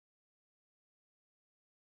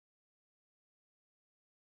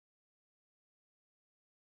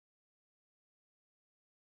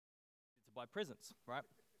to buy presents, right?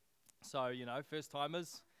 So, first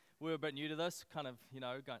timers, we were a bit new to this, kind of,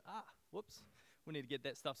 going, whoops, we need to get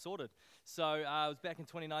that stuff sorted. So it was back in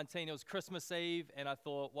 2019, it was Christmas Eve, and I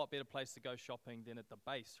thought, what better place to go shopping than at the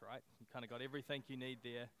base, right? You kind of got everything you need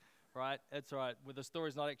there, right? It's all right. Well, the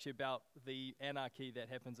story's not actually about the anarchy that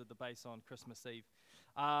happens at the base on Christmas Eve.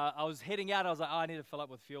 I was heading out, I was like, I need to fill up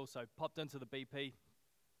with fuel, so popped into the BP,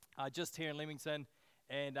 just here in Leamington,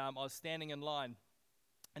 and I was standing in line.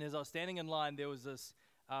 And as I was standing in line, there was this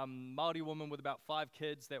Māori woman with about 5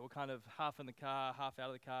 kids that were kind of half in the car, half out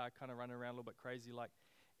of the car, kind of running around a little bit crazy like.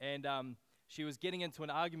 And she was getting into an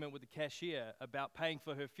argument with the cashier about paying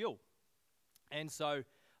for her fuel. And so, I'm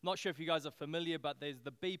not sure if you guys are familiar, but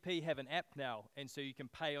the BP have an app now, and so you can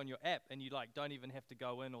pay on your app, and you don't even have to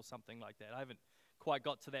go in or something like that. I haven't quite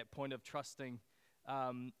got to that point of trusting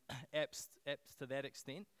apps to that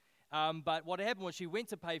extent. But what happened was she went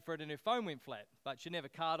to pay for it, and her phone went flat, but she didn't have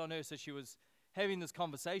a card on her, so she was having this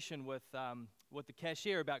conversation with the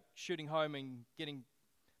cashier about shooting home and getting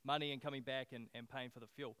money and coming back and paying for the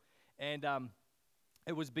fuel. And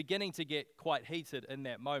it was beginning to get quite heated in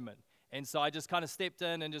that moment. And so I just kind of stepped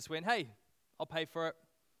in and just went, hey, I'll pay for it.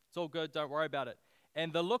 It's all good. Don't worry about it.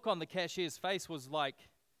 And the look on the cashier's face was like,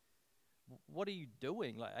 what are you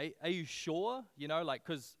doing? Like, are you sure?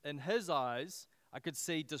 Because in his eyes, I could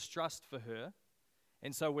see distrust for her.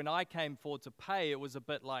 And so when I came forward to pay, it was a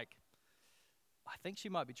bit like, I think she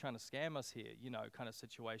might be trying to scam us here, kind of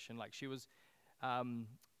situation. Like she was,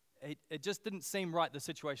 it just didn't seem right, the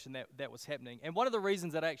situation that was happening. And one of the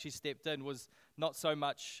reasons that I actually stepped in was not so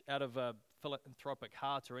much out of a philanthropic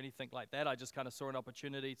heart or anything like that. I just kind of saw an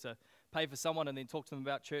opportunity to pay for someone and then talk to them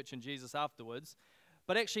about church and Jesus afterwards.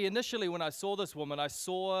 But actually, initially, when I saw this woman, I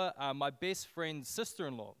saw my best friend's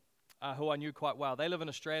sister-in-law, who I knew quite well. They live in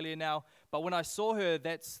Australia now, but when I saw her,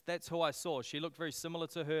 that's who I saw. She looked very similar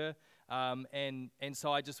to her, and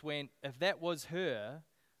so I just went, if that was her,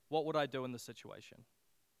 what would I do in this situation?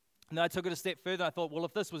 And then I took it a step further. I thought, well,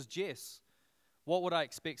 if this was Jess, what would I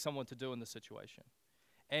expect someone to do in this situation?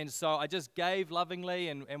 And so I just gave lovingly,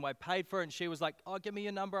 and I paid for it, and she was like, oh, give me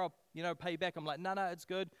your number, I'll pay you back. I'm like, no, it's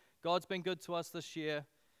good. God's been good to us this year.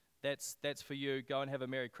 That's for you. Go and have a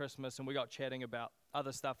Merry Christmas. And we got chatting about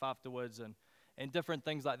other stuff afterwards and different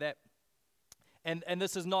things like that. And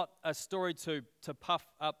this is not a story to puff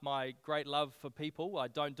up my great love for people. I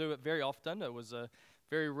don't do it very often. It was a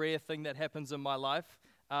very rare thing that happens in my life.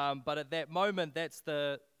 But at that moment, that's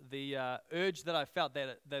the urge that I felt,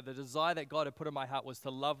 that the desire that God had put in my heart was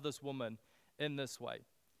to love this woman in this way.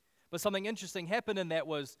 But something interesting happened in that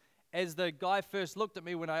was, as the guy first looked at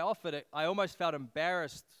me when I offered it, I almost felt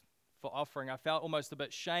embarrassed for offering. I felt almost a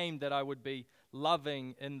bit shamed that I would be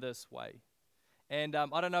loving in this way. And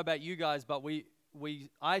I don't know about you guys, but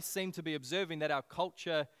I seem to be observing that our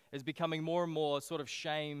culture is becoming more and more sort of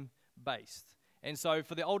shame-based. And so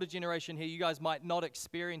for the older generation here, you guys might not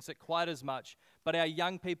experience it quite as much, but our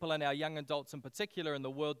young people and our young adults in particular in the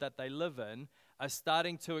world that they live in are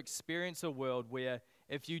starting to experience a world where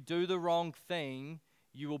if you do the wrong thing,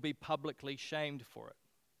 you will be publicly shamed for it,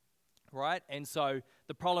 right? And so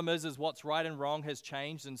the problem is what's right and wrong has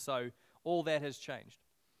changed, and so all that has changed.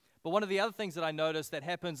 But one of the other things that I noticed that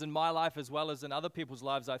happens in my life as well as in other people's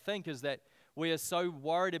lives, I think, is that we are so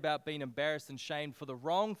worried about being embarrassed and shamed for the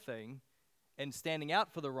wrong thing and standing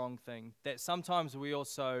out for the wrong thing that sometimes we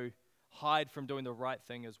also hide from doing the right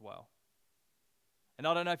thing as well. And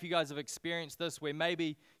I don't know if you guys have experienced this, where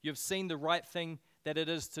maybe you've seen the right thing that it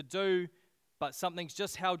is to do, but something's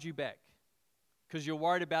just held you back because you're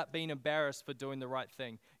worried about being embarrassed for doing the right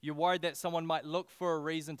thing. You're worried that someone might look for a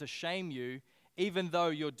reason to shame you, even though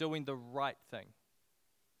you're doing the right thing.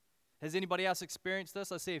 Has anybody else experienced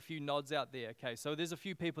this? I see a few nods out there. Okay, so there's a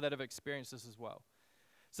few people that have experienced this as well.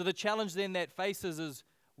 So the challenge then that faces is,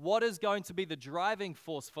 what is going to be the driving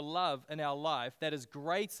force for love in our life that is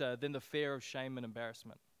greater than the fear of shame and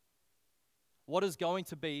embarrassment? What is going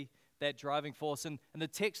to be that driving force? And the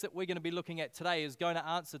text that we're going to be looking at today is going to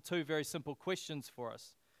answer 2 very simple questions for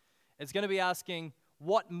us. It's going to be asking,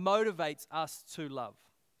 what motivates us to love?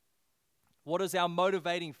 What is our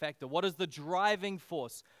motivating factor? What is the driving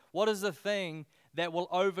force? What is the thing that will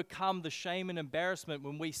overcome the shame and embarrassment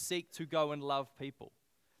when we seek to go and love people?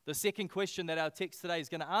 The second question that our text today is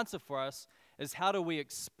going to answer for us is, how do we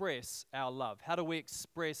express our love? How do we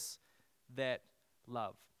express that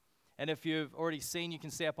love? And if you've already seen, you can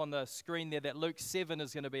see up on the screen there that Luke 7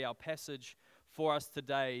 is going to be our passage for us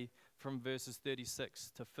today from verses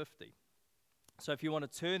 36 to 50. So if you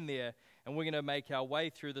want to turn there, and we're going to make our way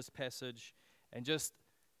through this passage and just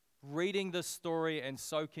reading this story and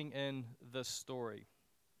soaking in this story.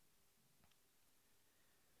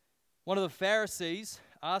 One of the Pharisees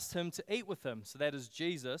asked him to eat with him. So that is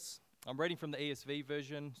Jesus. I'm reading from the ESV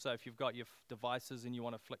version, so if you've got your devices and you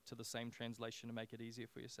want to flick to the same translation to make it easier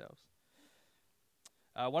for yourselves.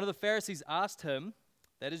 One of the Pharisees asked him,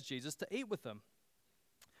 that is Jesus, to eat with him.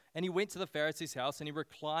 And he went to the Pharisee's house and he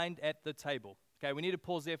reclined at the table. Okay, we need to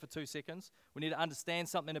pause there for 2 seconds. We need to understand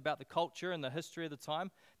something about the culture and the history of the time.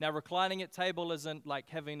 Now, reclining at table isn't like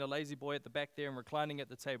having a lazy boy at the back there and reclining at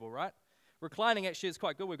the table, right? Reclining actually is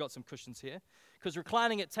quite good. We've got some cushions here. Because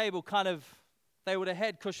reclining at table they would have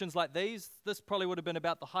had cushions like these. This probably would have been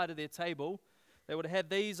about the height of their table. They would have had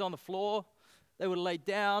these on the floor. They would have laid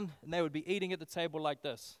down, and they would be eating at the table like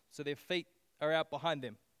this. So their feet are out behind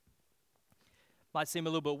them. Might seem a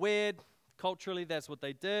little bit weird. Culturally, that's what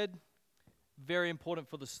they did. Very important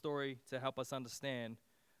for the story to help us understand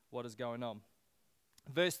what is going on.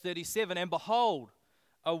 Verse 37, and behold,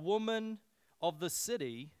 a woman of the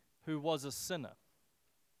city who was a sinner.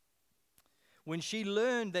 When she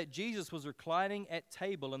learned that Jesus was reclining at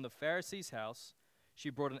table in the Pharisee's house,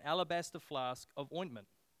 she brought an alabaster flask of ointment.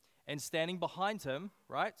 And standing behind him,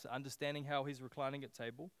 right, so understanding how he's reclining at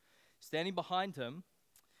table, standing behind him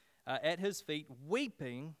at his feet,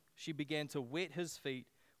 weeping, she began to wet his feet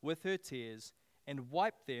with her tears and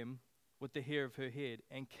wiped them with the hair of her head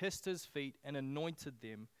and kissed his feet and anointed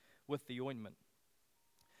them with the ointment.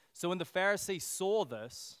 So when the Pharisee saw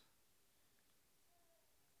this,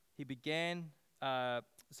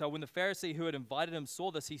 so when the Pharisee who had invited him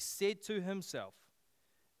saw this, he said to himself,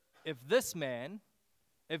 if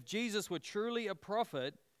Jesus were truly a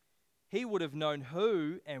prophet, he would have known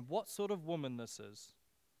who and what sort of woman this is,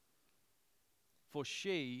 for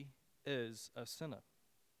she is a sinner.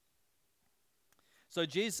 So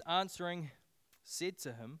Jesus answering said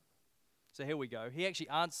to him, so here we go. He actually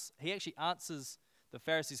answers the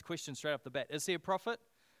Pharisee's question straight off the bat. Is he a prophet?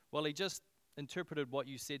 Well, he just interpreted what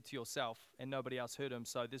you said to yourself and nobody else heard him.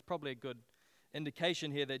 So there's probably a good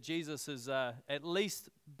indication here that Jesus is at least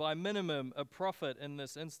by minimum a prophet in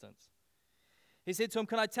this instance. He said to him,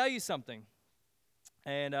 can I tell you something?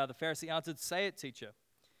 And the Pharisee answered, say it, teacher.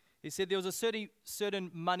 He said there was a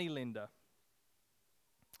certain moneylender.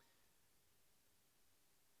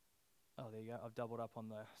 Oh, there you go. I've doubled up on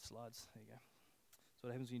the slides. There you go. That's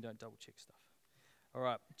what happens when you don't double check stuff. All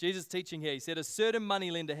right, Jesus teaching here. He said a certain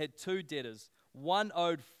moneylender had 2 debtors. One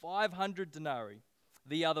owed 500 denarii,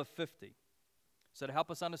 the other 50. So to help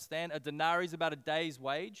us understand, a denarii is about a day's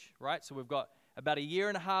wage, right? So we've got about a year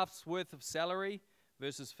and a half's worth of salary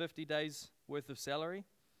versus 50 days worth of salary.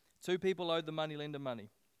 2 people owed the moneylender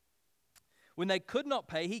money. When they could not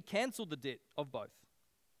pay, he canceled the debt of both.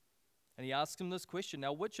 And he asked him this question,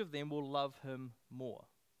 now which of them will love him more?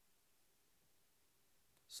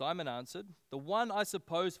 Simon answered, the one, I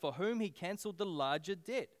suppose, for whom he canceled the larger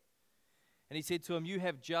debt. And he said to him, you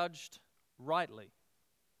have judged rightly.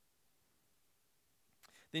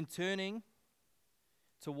 Then turning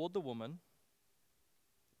toward the woman,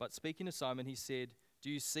 but speaking to Simon, he said, do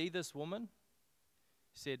you see this woman?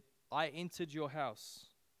 He said, I entered your house,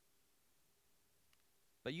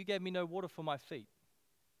 but you gave me no water for my feet.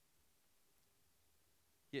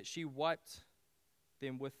 Yet she wiped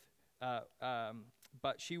them with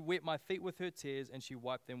but she wet my feet with her tears, and she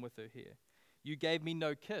wiped them with her hair. You gave me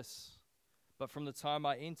no kiss, but from the time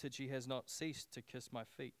I entered, she has not ceased to kiss my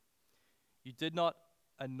feet. You did not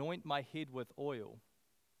anoint my head with oil,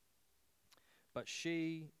 but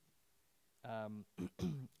she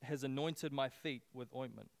has anointed my feet with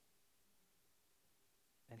ointment.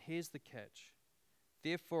 And here's the catch.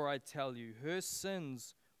 Therefore I tell you, her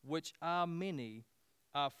sins, which are many,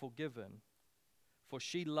 are forgiven, for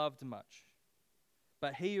she loved much.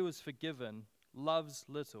 But he who is forgiven loves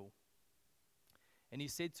little. And he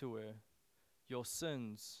said to her, your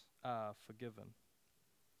sins are forgiven.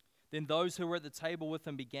 Then those who were at the table with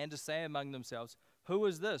him began to say among themselves, who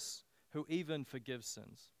is this who even forgives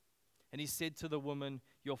sins? And he said to the woman,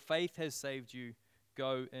 your faith has saved you.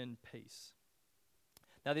 Go in peace.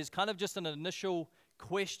 Now there's kind of just an initial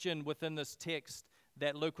question within this text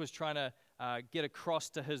that Luke was trying to get across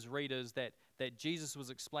to his readers that Jesus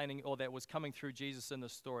was explaining, or that was coming through Jesus in the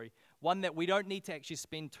story. One that we don't need to actually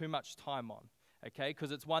spend too much time on, okay?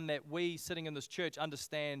 Because it's one that we, sitting in this church,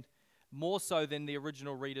 understand more so than the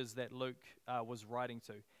original readers that Luke was writing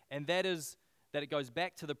to. And that is that it goes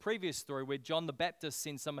back to the previous story where John the Baptist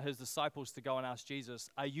sends some of his disciples to go and ask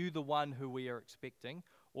Jesus, are you the one who we are expecting,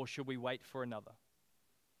 or should we wait for another?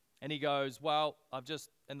 And he goes, well,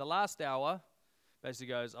 in the last hour, basically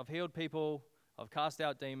goes, I've healed people, I've cast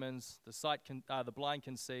out demons, the blind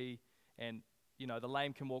can see, and the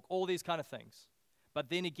lame can walk, all these kind of things. But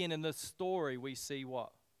then again in this story we see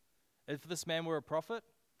what? If this man were a prophet,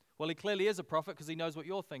 Well, he clearly is a prophet because he knows what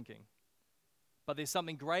you're thinking. But there's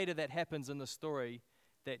something greater that happens in the story,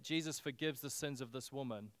 that Jesus forgives the sins of this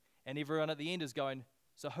woman. And everyone at the end is going,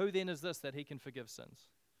 so who then is this that he can forgive sins?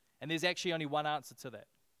 And there's actually only one answer to that.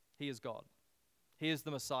 He is God. He is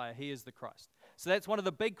the Messiah. He is the Christ. So that's one of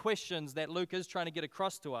the big questions that Luke is trying to get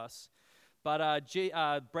across to us. But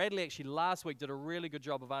Bradley actually last week did a really good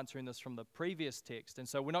job of answering this from the previous text. And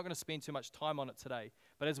so we're not going to spend too much time on it today.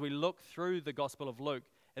 But as we look through the Gospel of Luke,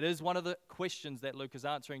 it is one of the questions that Luke is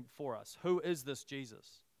answering for us. Who is this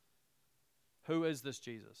Jesus? Who is this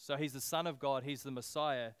Jesus? So he's the Son of God. He's the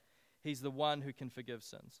Messiah. He's the one who can forgive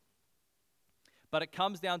sins. But it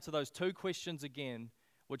comes down to those two questions again,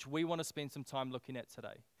 which we want to spend some time looking at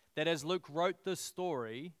today. That as Luke wrote this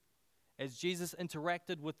story, as Jesus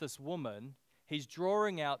interacted with this woman, he's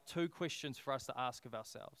drawing out two questions for us to ask of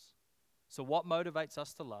ourselves. So what motivates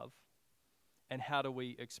us to love, and how do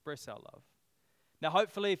we express our love? Now,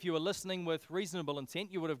 hopefully, if you were listening with reasonable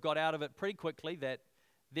intent, you would have got out of it pretty quickly that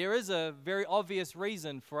there is a very obvious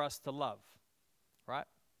reason for us to love, right?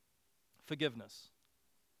 Forgiveness.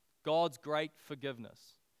 God's great forgiveness.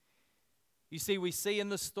 You see, we see in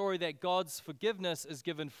this story that God's forgiveness is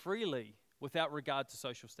given freely without regard to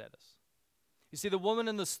social status. You see, the woman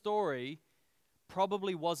in the story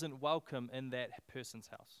probably wasn't welcome in that person's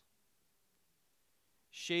house.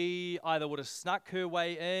 She either would have snuck her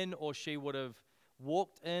way in, or she would have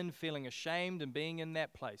walked in feeling ashamed and being in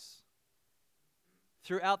that place.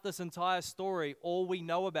 Throughout this entire story, all we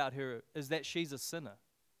know about her is that she's a sinner.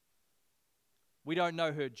 We don't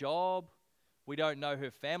know her job. We don't know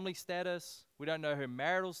her family status. We don't know her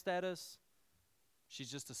marital status.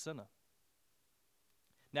 She's just a sinner.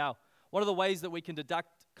 Now, one of the ways that we can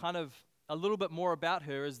deduct kind of a little bit more about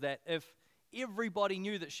her is that if everybody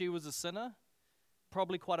knew that she was a sinner,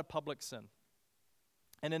 probably quite a public sin.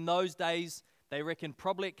 And in those days, they reckon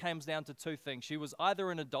probably it comes down to two things. She was either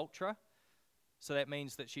an adulterer, so that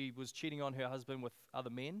means that she was cheating on her husband with other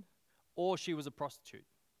men, or she was a prostitute.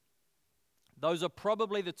 Those are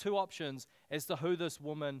probably the two options as to who this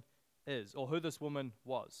woman is, or who this woman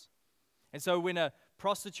was. And so when a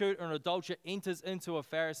prostitute or an adulterer enters into a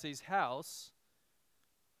Pharisee's house,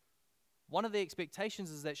 one of the expectations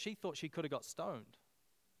is that she thought she could have got stoned.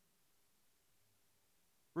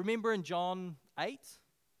 Remember in John 8,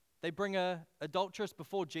 they bring a adulteress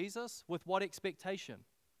before Jesus with what expectation?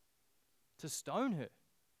 To stone her.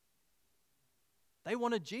 They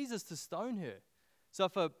wanted Jesus to stone her. So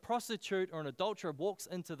if a prostitute or an adulterer walks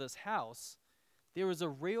into this house, there is a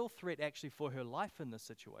real threat actually for her life in this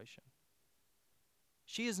situation.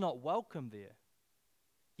 She is not welcome there.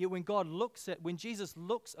 Yet when Jesus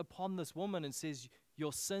looks upon this woman and says,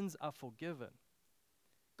 your sins are forgiven,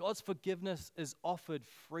 God's forgiveness is offered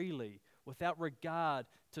freely without regard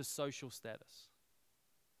to social status.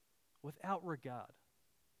 Without regard.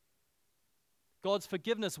 God's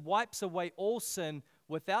forgiveness wipes away all sin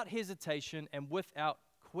without hesitation and without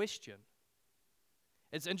question.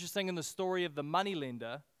 It's interesting in the story of the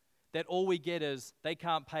moneylender that all we get is they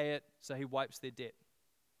can't pay it, so he wipes their debt.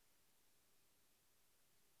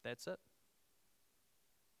 That's it.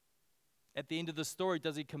 At the end of the story,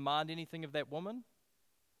 does he command anything of that woman?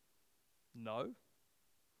 No.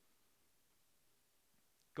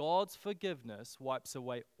 God's forgiveness wipes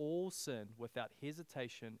away all sin without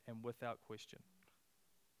hesitation and without question.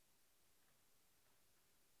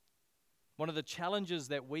 One of the challenges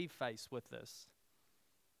that we face with this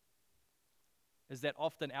is that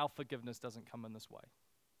often our forgiveness doesn't come in this way.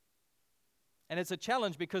 And it's a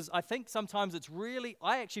challenge because I think sometimes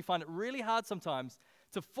I actually find it really hard sometimes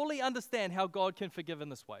to fully understand how God can forgive in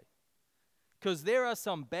this way. Because there are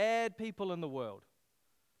some bad people in the world.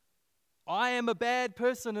 I am a bad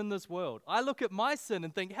person in this world. I look at my sin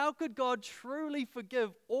and think, how could God truly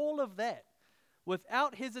forgive all of that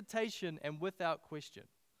without hesitation and without question?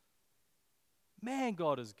 Man,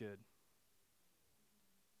 God is good.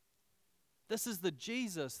 This is the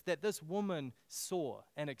Jesus that this woman saw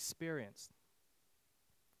and experienced.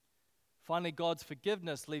 Finally, God's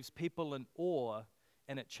forgiveness leaves people in awe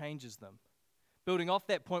and it changes them. Building off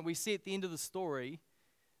that point, we see at the end of the story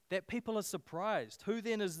that people are surprised. Who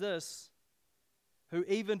then is this who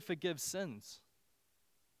even forgives sins?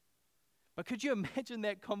 But could you imagine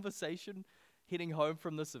that conversation heading home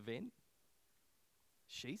from this event?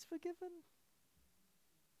 She's forgiven?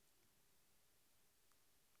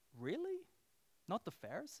 Really? Not the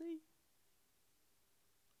Pharisee?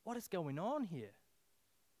 What is going on here?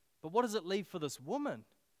 But what does it leave for this woman?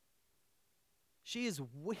 She is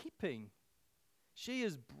weeping. She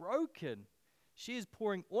is broken. She is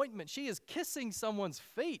pouring ointment. She is kissing someone's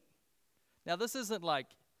feet. Now, this isn't like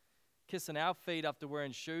kissing our feet after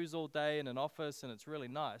wearing shoes all day in an office, and it's really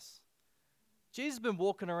nice. Jesus has been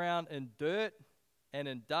walking around in dirt and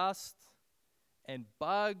in dust and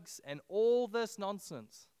bugs and all this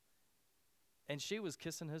nonsense. And she was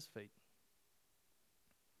kissing his feet.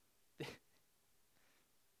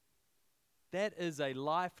 That is a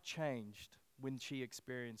life changed when she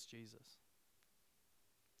experienced Jesus.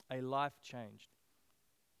 A life changed.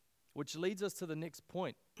 Which leads us to the next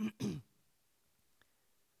point.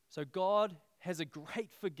 So God has a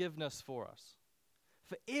great forgiveness for us.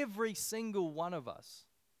 For every single one of us.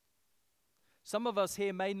 Some of us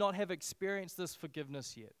here may not have experienced this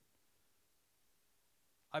forgiveness yet.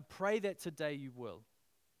 I pray that today you will.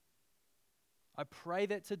 I pray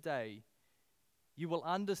that today you will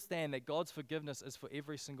understand that God's forgiveness is for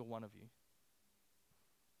every single one of you.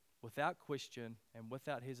 Without question and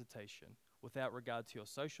without hesitation, without regard to your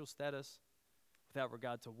social status, without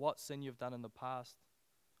regard to what sin you've done in the past,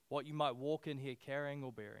 what you might walk in here carrying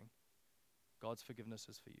or bearing, God's forgiveness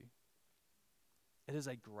is for you. It is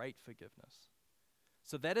a great forgiveness.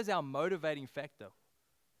 So that is our motivating factor.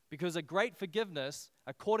 Because a great forgiveness,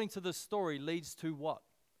 according to this story, leads to what?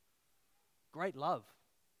 Great love.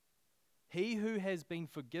 He who has been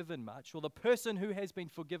forgiven much, or the person who has been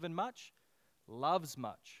forgiven much, loves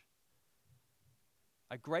much.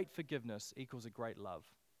 A great forgiveness equals a great love.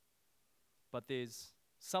 But there's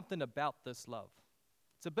something about this love.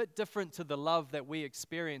 It's a bit different to the love that we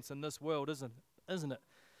experience in this world, isn't it?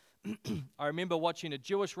 I remember watching a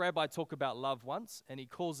Jewish rabbi talk about love once, and he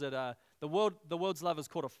calls it, the world's love is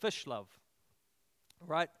called a fish love,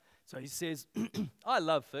 right? So he says, I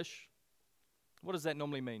love fish. What does that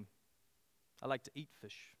normally mean? I like to eat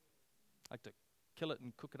fish. I like to kill it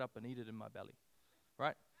and cook it up and eat it in my belly,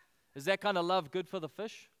 right? Is that kind of love good for the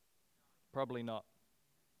fish? Probably not.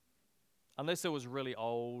 Unless it was really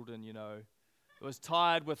old and, it was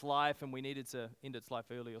tired with life and we needed to end its life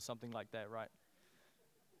early or something like that, right?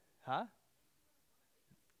 Huh?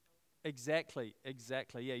 Exactly.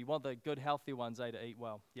 Yeah, you want the good, healthy ones, to eat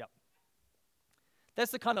well. Yep.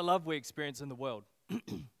 That's the kind of love we experience in the world. It's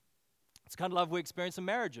the kind of love we experience in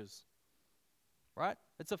marriages, right?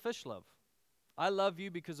 It's a fish love. I love you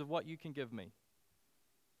because of what you can give me.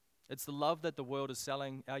 It's the love that the world is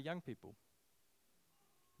selling our young people,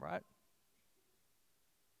 right?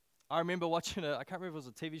 I remember watching I can't remember if it was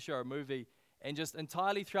a TV show or a movie, and just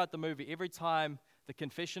entirely throughout the movie, every time the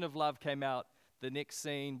confession of love came out, the next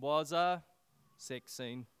scene was a sex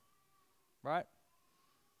scene, right?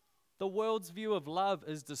 The world's view of love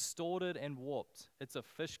is distorted and warped. It's a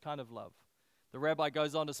fish kind of love. The rabbi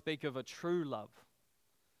goes on to speak of a true love.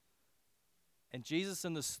 And Jesus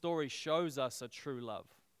in the story shows us a true love.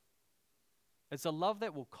 It's a love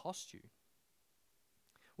that will cost you.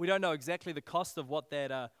 We don't know exactly the cost of what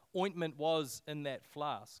that ointment was in that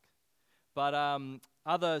flask. But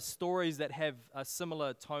other stories that have a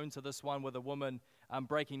similar tone to this one with a woman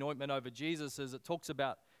breaking ointment over Jesus is it talks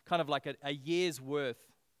about kind of like a year's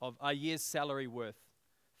salary worth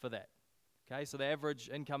for that. Okay, so the average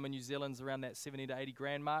income in New Zealand is around that 70 to 80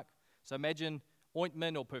 grand mark. So imagine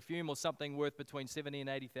ointment or perfume or something worth between $70,000 and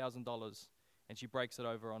 $80,000, and she breaks it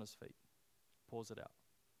over on his feet, pours it out.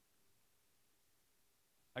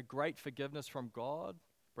 A great forgiveness from God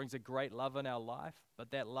brings a great love in our life,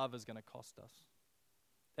 but that love is going to cost us.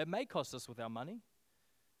 It may cost us with our money.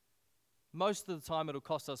 Most of the time, it'll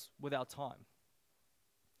cost us with our time.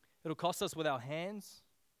 It'll cost us with our hands.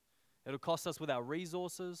 It'll cost us with our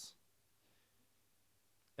resources.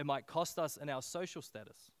 It might cost us in our social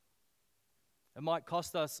status. It might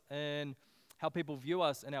cost us in how people view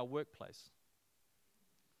us in our workplace.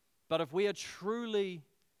 But if we are truly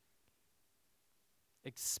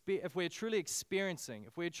experiencing,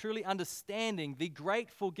 if we're truly understanding the great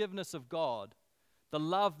forgiveness of God, the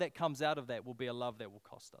love that comes out of that will be a love that will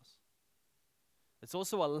cost us. It's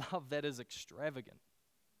also a love that is extravagant.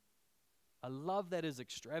 A love that is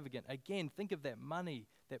extravagant. Again, think of that money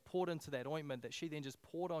that poured into that ointment that she then just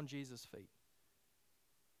poured on Jesus' feet.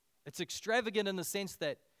 It's extravagant in the sense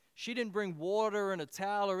that she didn't bring water and a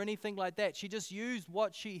towel or anything like that. She just used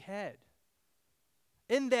what she had.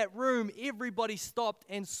 In that room, everybody stopped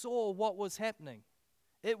and saw what was happening.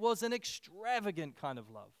 It was an extravagant kind of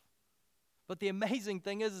love. But the amazing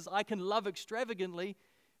thing is I can love extravagantly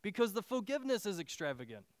because the forgiveness is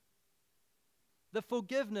extravagant. The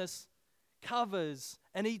forgiveness covers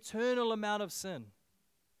an eternal amount of sin.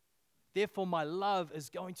 Therefore, my love is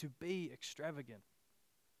going to be extravagant.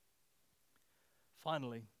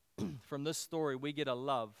 Finally, from this story, we get a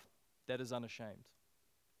love that is unashamed.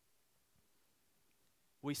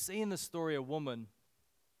 We see in the story a woman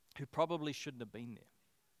who probably shouldn't have been there.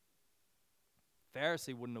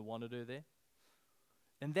 Pharisee wouldn't have wanted her there.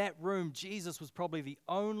 In that room, Jesus was probably the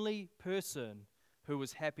only person who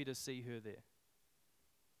was happy to see her there.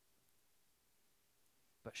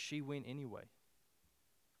 But she went anyway.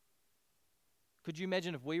 Could you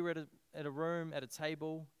imagine if we were at a room, at a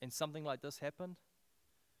table, and something like this happened?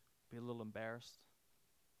 Be a little embarrassed.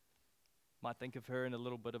 Might think of her in a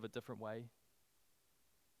little bit of a different way.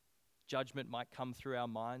 Judgment might come through our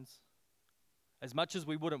minds. As much as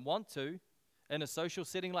we wouldn't want to, in a social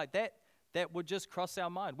setting like that, that would just cross our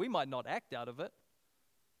mind. We might not act out of it,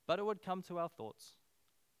 but it would come to our thoughts.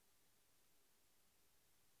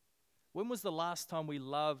 When was the last time we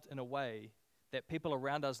loved in a way that people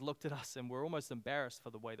around us looked at us and were almost embarrassed for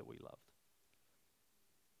the way that we loved?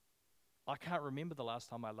 I can't remember the last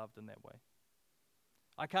time I loved in that way.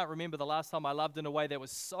 I can't remember the last time I loved in a way that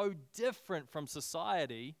was so different from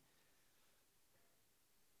society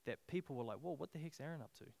that people were like, whoa, what the heck's Aaron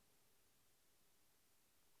up to?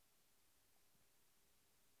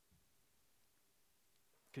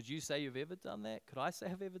 Could you say you've ever done that? Could I say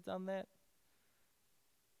I've ever done that?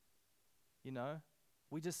 You know,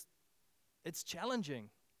 it's challenging.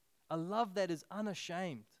 A love that is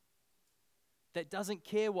unashamed, that doesn't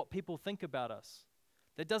care what people think about us,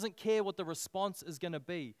 that doesn't care what the response is going to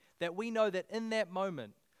be, that we know that in that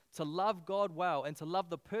moment, to love God well and to love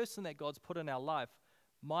the person that God's put in our life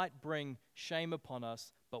might bring shame upon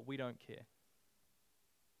us, but we don't care.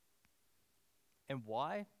 And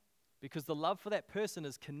why? Because the love for that person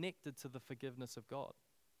is connected to the forgiveness of God.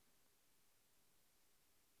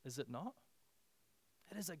 Is it not?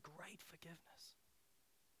 It is a great forgiveness.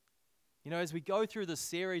 You know, as we go through this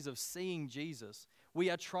series of seeing Jesus, we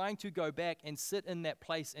are trying to go back and sit in that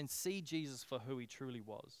place and see Jesus for who he truly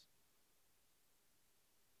was.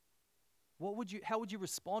 How would you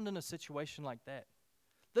respond in a situation like that?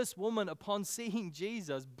 This woman, upon seeing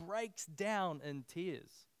Jesus, breaks down in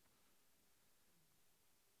tears.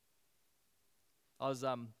 I was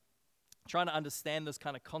trying to understand this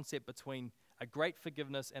kind of concept between a great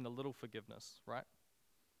forgiveness and a little forgiveness, right?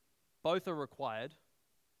 Both are required,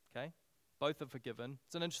 okay? Both are forgiven.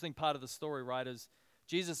 It's an interesting part of the story, right, is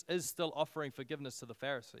Jesus is still offering forgiveness to the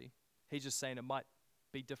Pharisee. He's just saying it might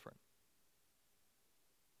be different.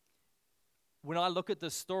 When I look at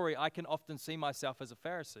this story, I can often see myself as a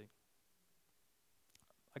Pharisee.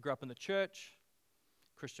 I grew up in the church,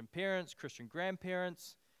 Christian parents, Christian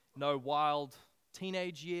grandparents, no wild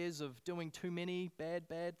teenage years of doing too many bad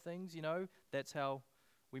things, you know. That's how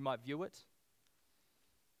we might view it.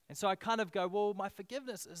 And so I kind of go, well, my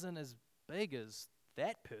forgiveness isn't as big as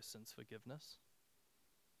that person's forgiveness.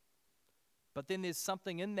 But then there's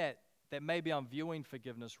something in that maybe I'm viewing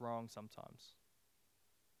forgiveness wrong sometimes.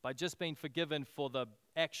 By just being forgiven for the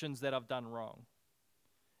actions that I've done wrong.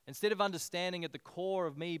 Instead of understanding at the core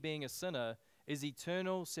of me being a sinner is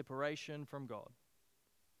eternal separation from God.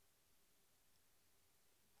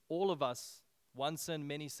 All of us, one sin,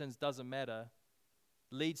 many sins, doesn't matter,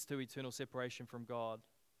 leads to eternal separation from God.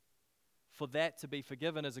 For that to be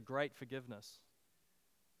forgiven is a great forgiveness.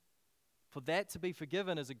 For that to be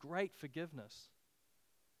forgiven is a great forgiveness.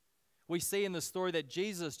 We see in the story that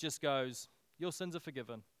Jesus just goes, your sins are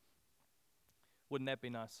forgiven. Wouldn't that be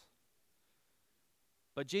nice?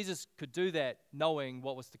 But Jesus could do that knowing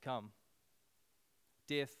what was to come.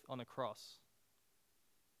 Death on a cross.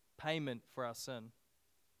 Payment for our sin.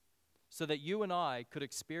 So that you and I could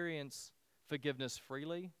experience forgiveness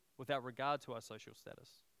freely without regard to our social status.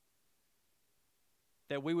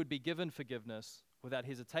 That we would be given forgiveness without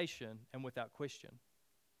hesitation and without question.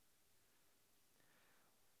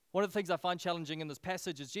 One of the things I find challenging in this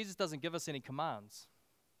passage is Jesus doesn't give us any commands.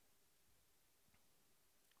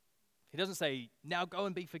 He doesn't say, now go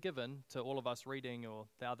and be forgiven to all of us reading or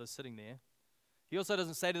the others sitting there. He also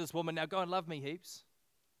doesn't say to this woman, now go and love me heaps.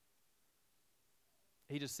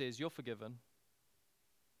 He just says, you're forgiven.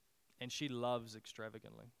 And she loves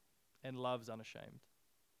extravagantly and loves unashamed.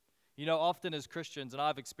 You know, often as Christians, and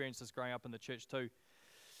I've experienced this growing up in the church too,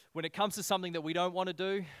 when it comes to something that we don't want to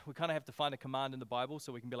do, we kind of have to find a command in the Bible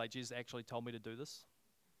so we can be like, Jesus actually told me to do this.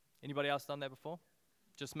 Anybody else done that before?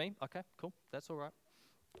 Just me? Okay, cool. That's all right.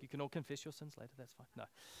 You can all confess your sins later. That's fine. No.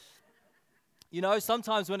 You know,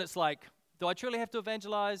 sometimes when it's like, do I truly have to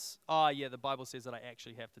evangelize? Oh, yeah, the Bible says that I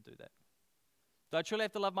actually have to do that. Do I truly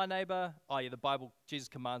have to love my neighbor? Oh, yeah, the Bible, Jesus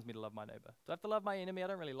commands me to love my neighbor. Do I have to love my enemy? I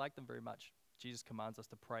don't really like them very much. Jesus commands us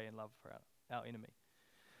to pray and love for our enemy.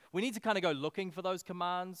 We need to kind of go looking for those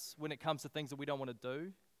commands when it comes to things that we don't want to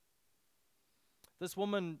do. This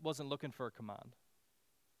woman wasn't looking for a command.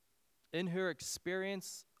 In her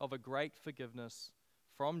experience of a great forgiveness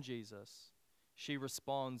from Jesus, she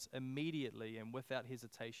responds immediately and without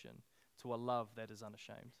hesitation to a love that is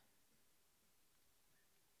unashamed.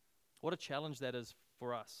 What a challenge that is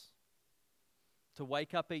for us, to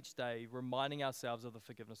wake up each day reminding ourselves of the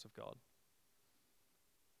forgiveness of God,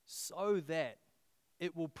 so that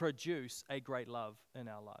it will produce a great love in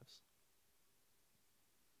our lives.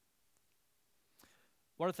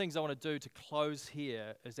 One of the things I want to do to close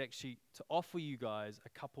here is actually to offer you guys a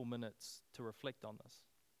couple minutes to reflect on this.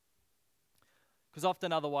 Because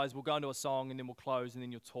often otherwise we'll go into a song and then we'll close and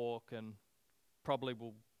then you'll talk and probably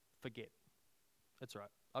we'll forget. That's right.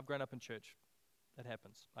 I've grown up in church. It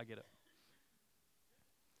happens. I get it.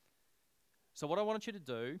 So what I want you to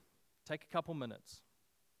do, take a couple minutes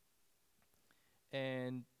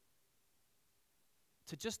and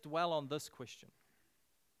to just dwell on this question.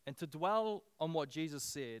 And to dwell on what Jesus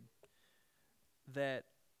said, that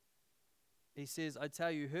he says, I tell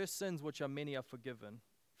you, her sins which are many are forgiven,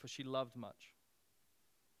 for she loved much.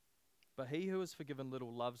 But he who is forgiven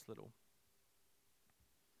little loves little.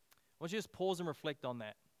 I want you to just pause and reflect on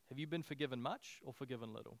that. Have you been forgiven much or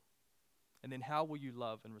forgiven little? And then how will you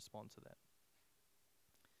love and respond to that?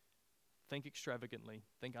 Think extravagantly.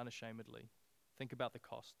 Think unashamedly. Think about the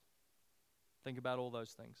cost. Think about all those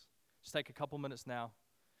things. Just take a couple minutes now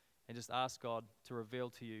and just ask God to reveal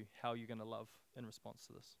to you how you're going to love in response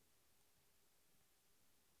to this.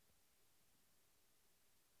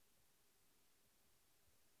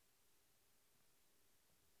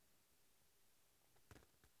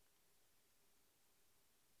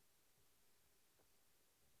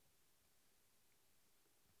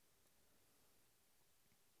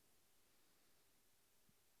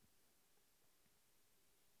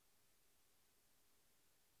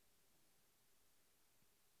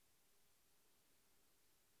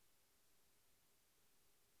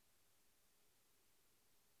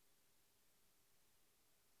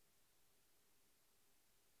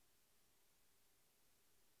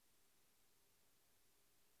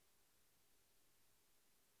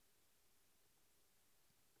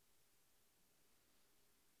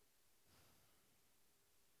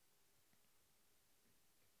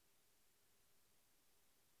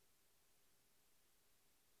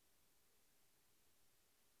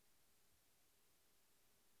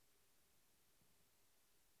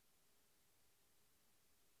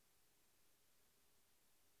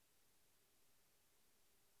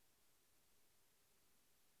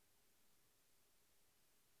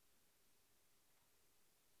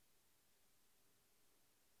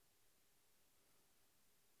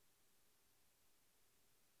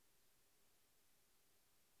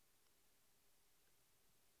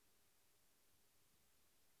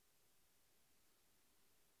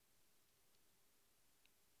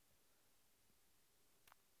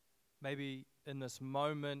 Maybe in this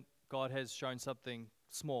moment, God has shown something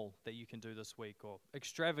small that you can do this week, or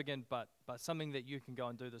extravagant, but something that you can go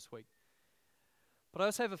and do this week. But I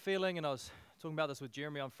also have a feeling, and I was talking about this with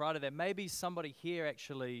Jeremy on Friday, that maybe somebody here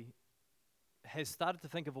actually has started to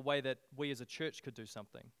think of a way that we as a church could do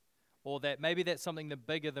something, or that maybe that's something that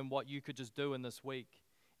bigger than what you could just do in this week,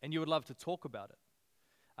 and you would love to talk about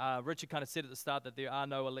it. Richard kind of said at the start that there are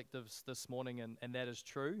no electives this morning, and that is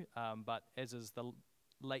true, but as is the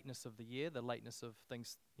lateness of the year, the lateness of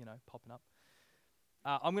things, popping up.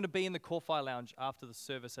 I'm going to be in the Corfi Lounge after the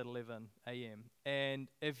service at 11 a.m. And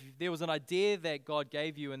if there was an idea that God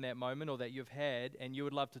gave you in that moment or that you've had and you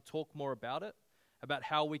would love to talk more about it, about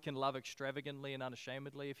how we can love extravagantly and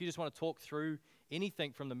unashamedly, if you just want to talk through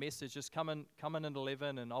anything from the message, just come in at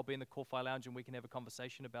 11 and I'll be in the Corfi Lounge and we can have a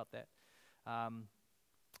conversation about that.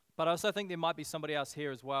 But I also think there might be somebody else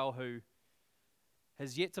here as well who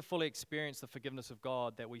has yet to fully experience the forgiveness of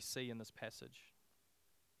God that we see in this passage.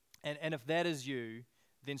 And if that is you,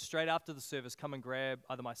 then straight after the service, come and grab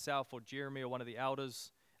either myself or Jeremy or one of the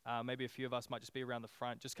elders. Maybe a few of us might just be around the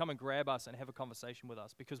front. Just come and grab us and have a conversation with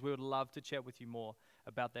us, because we would love to chat with you more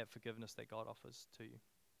about that forgiveness that God offers to you.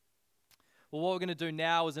 Well, what we're going to do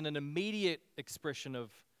now is an immediate expression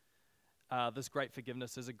of this great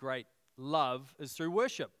forgiveness as a great love is through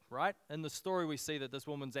worship, right? In the story, we see that this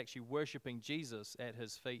woman's actually worshiping Jesus at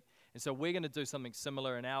his feet. And so we're going to do something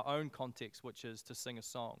similar in our own context, which is to sing a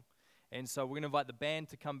song. And so we're going to invite the band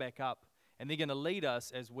to come back up, and they're going to lead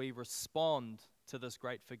us as we respond to this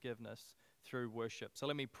great forgiveness through worship. So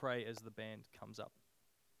let me pray as the band comes up.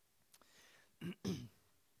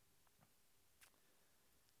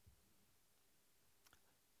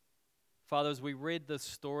 Father, as we read this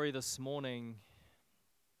story this morning,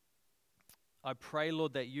 I pray,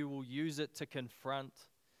 Lord, that you will use it to confront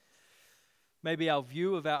maybe our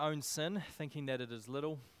view of our own sin, thinking that it is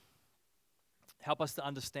little. Help us to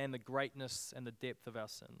understand the greatness and the depth of our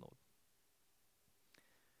sin, Lord.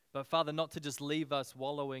 But Father, not to just leave us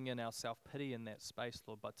wallowing in our self-pity in that space,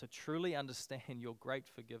 Lord, but to truly understand your great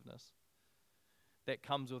forgiveness that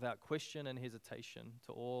comes without question and hesitation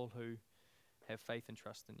to all who have faith and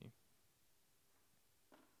trust in you.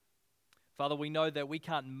 Father, we know that we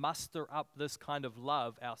can't muster up this kind of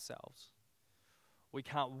love ourselves. We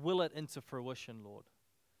can't will it into fruition, Lord.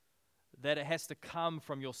 That it has to come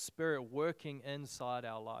from your Spirit working inside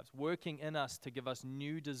our lives, working in us to give us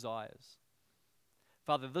new desires.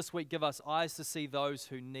 Father, this week give us eyes to see those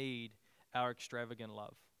who need our extravagant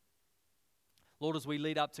love. Lord, as we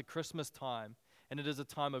lead up to Christmas time, and it is a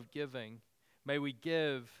time of giving, may we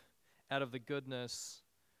give out of the goodness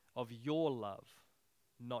of your love,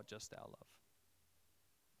 not just our love.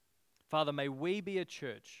 Father, may we be a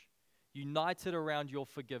church united around your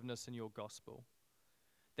forgiveness and your gospel.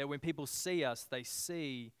 That when people see us, they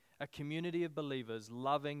see a community of believers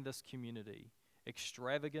loving this community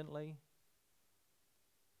extravagantly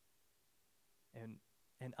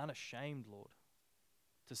and unashamed, Lord,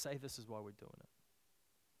 to say this is why we're doing it.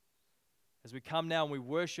 As we come now and we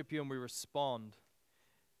worship you and we respond,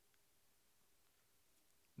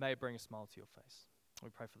 may it bring a smile to your face. We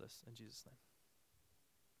pray for this in Jesus' name.